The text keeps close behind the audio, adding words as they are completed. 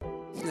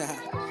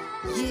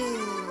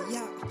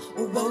Yeah.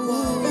 Whoa,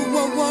 whoa,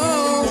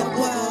 whoa.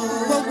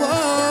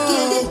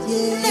 Get it?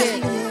 Yeah.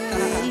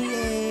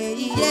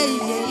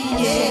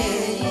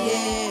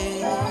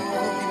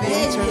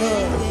 Turn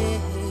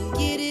up.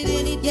 Get it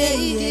any day.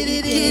 Get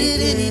it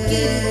any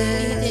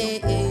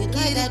day.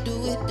 Like I do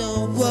it,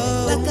 don't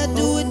play. Like I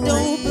do it,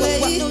 don't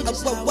play. Know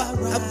just how I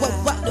ride.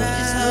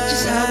 Know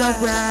just how I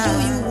ride. Do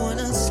you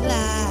wanna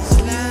slide?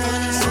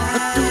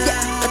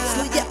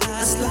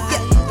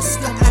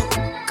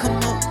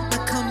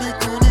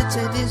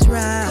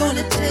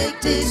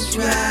 This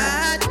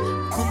ride.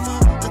 Come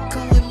on,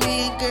 come with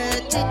me, girl.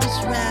 Take this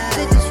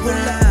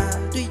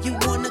ride. Do you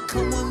wanna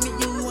come with me?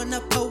 You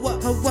wanna power?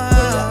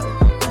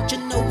 Don't you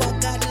know I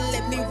gotta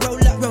let me roll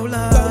up.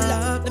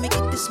 Let me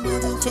get this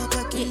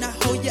motherfucker. Can I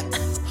hold ya?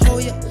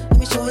 Let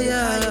me show ya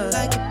how you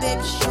like it,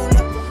 baby.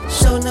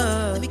 Show up.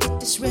 Let me get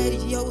this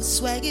radio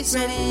swag. It's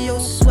on. You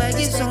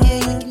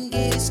can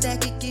get it,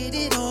 stack it, get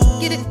it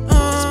on.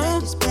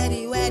 This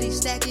patty waddy,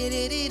 stack it,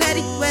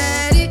 on.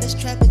 Let's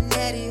trap it,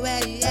 natty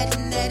waddy.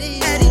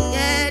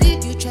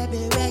 You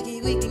trapping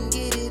raggy, we can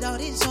get it all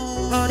this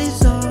on.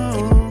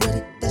 Give me with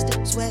it, that's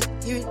the swag.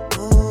 Hear it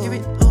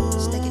on.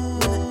 Stack it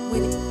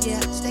with it, yeah.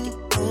 Stack it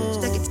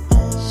on.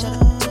 Shout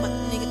out to my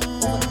nigga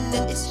over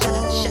there. It's shout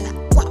out.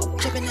 Wow,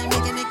 trapping and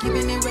making it,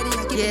 keeping it ready.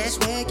 I keep it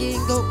swag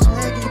and go.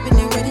 Keeping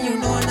it ready, you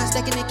know, and I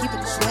stacking it, keeping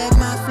it swag.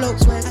 My flow, I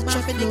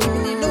trapping it,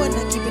 keeping it, know, and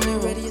I keeping it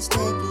ready. It's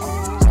stacking.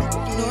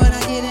 You know, and I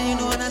get it, you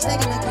know, and I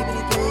stacking, I keeping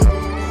it good.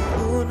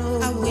 Oh no,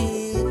 I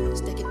win.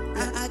 Stack it,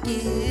 I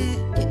get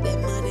it. Get that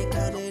money,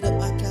 count it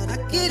up, I count it.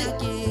 Get it.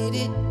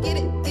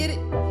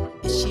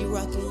 And she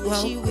rockin',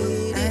 yeah, she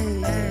with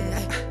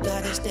it.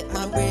 Gotta step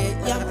my bread,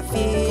 yeah, I'm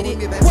fitted.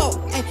 Whoa,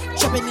 ay,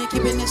 trappin' and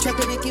keepin' it,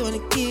 stackin' and keepin'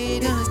 it,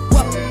 get it.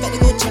 Whoa, better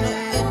go turn up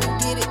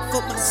and get it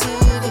for my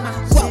city.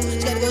 Whoa,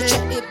 gotta go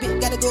check that bitch,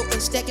 gotta go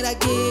and stack it, I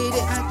get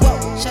it. Whoa,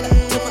 shout out to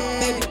my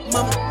baby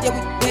mama, yeah, we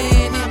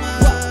been it.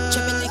 Whoa,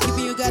 trappin' and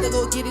keepin', you gotta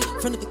go get it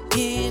from the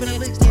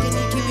beginning. Stackin'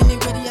 and keepin'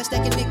 it ready, I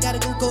stackin' it, gotta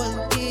go and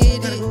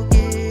get it.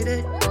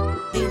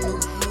 Ain't no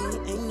hate,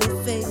 ain't no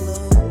fake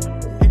love.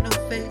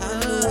 I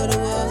knew what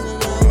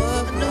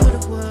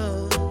it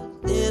was.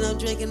 Then I'm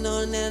drinking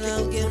on that,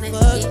 I'm getting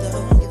fucked up.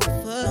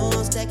 No,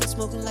 I'm stacking,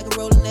 smoking like a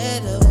rolling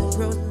that.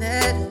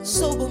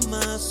 Sober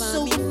mind,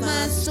 find me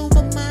fine.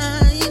 Sober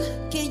mind.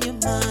 Can you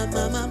mind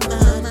my mind?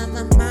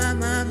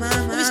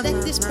 Let me stack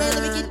this bread,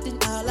 let me get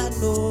it all I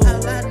know.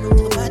 Talk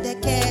about that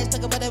cash,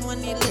 talk about that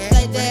money, look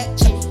like that.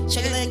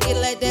 Check it and get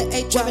it like that.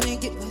 Ayy, dropping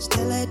and get like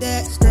stay like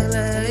that.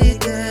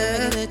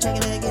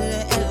 Checking and get it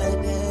like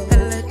that.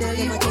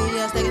 Get my kitty,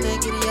 I'm stacking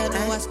and get it, I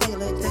know I stack it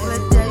like that.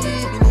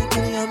 Checking and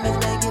get it, I'm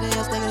making like get it,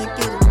 I'm stacking and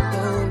get it.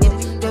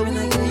 Dropping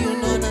and get it, you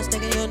know, not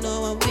stacking, you know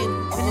I'm winning.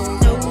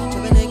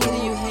 Dropping and get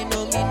it, you hate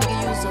on me, nigga,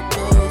 you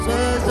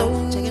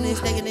supposed. Checking and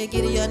stacking and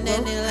get it, you're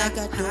netting like I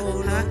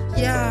know.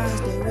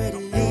 Stay ready,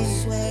 you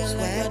swag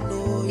like I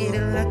know. Get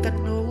it like I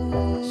know.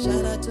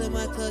 Shout out to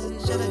my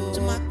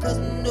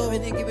cousin,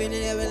 Dorian, and giving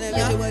it every level.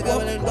 You wake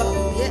up and go.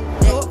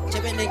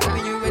 Chopping and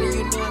keeping you ready,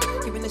 you know I'm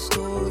keeping the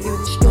store. Keeping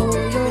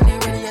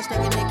it ready, I'm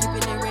stacking it,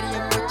 keeping it ready,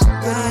 I'm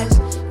merchandise.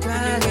 Keeping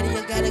it ready, I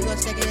gotta go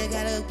stack it, I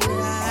gotta get it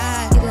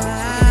high.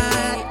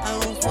 I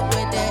don't fuck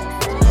with that.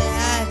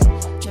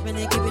 Chopping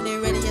and keeping it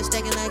ready, I'm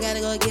stacking, I gotta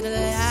go get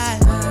it high.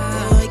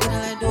 I get it,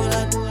 I do it,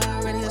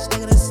 I'm ready, I'm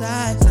stacking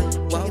aside.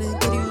 Checking and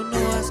get it, you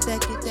know I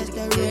stack it, that's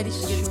got ready.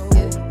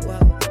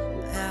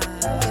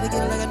 Gotta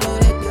get it like I know.